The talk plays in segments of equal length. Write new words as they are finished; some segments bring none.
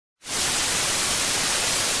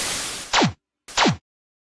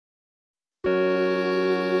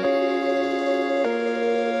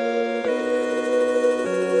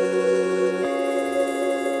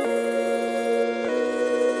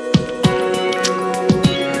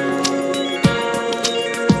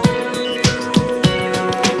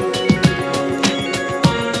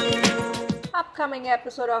upcoming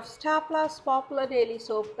episode of Star Plus popular daily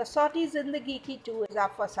soap Kasauti Zindagi Ki 2 is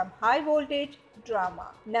up for some high voltage drama.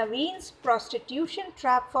 Naveen's prostitution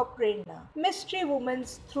trap for Prerna. Mystery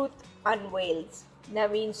woman's truth unveils.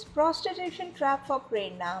 Naveen's prostitution trap for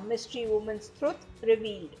Prerna. Mystery woman's truth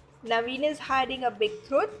revealed. Naveen is hiding a big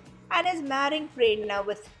truth and is marrying Prerna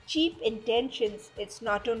with cheap intentions. It's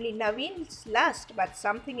not only Naveen's lust but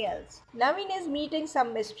something else. Naveen is meeting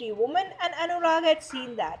some mystery woman and Anurag had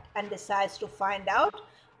seen that and decides to find out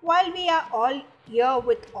while we are all here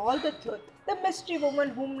with all the truth. The mystery woman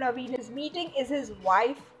whom Naveen is meeting is his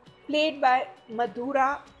wife, played by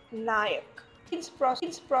Madhura Nayak. His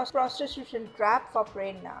prostitution trap for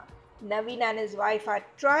Prerna. Naveen and his wife are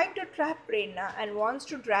trying to trap Prerna and wants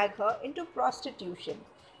to drag her into prostitution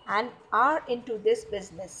and are into this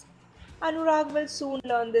business. Anurag will soon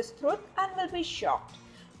learn this truth and will be shocked.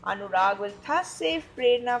 Anurag will thus save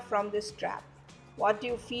Prerna from this trap. What do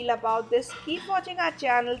you feel about this? Keep watching our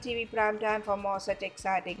channel TV Primetime for more such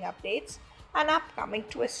exciting updates and upcoming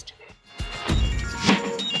twist.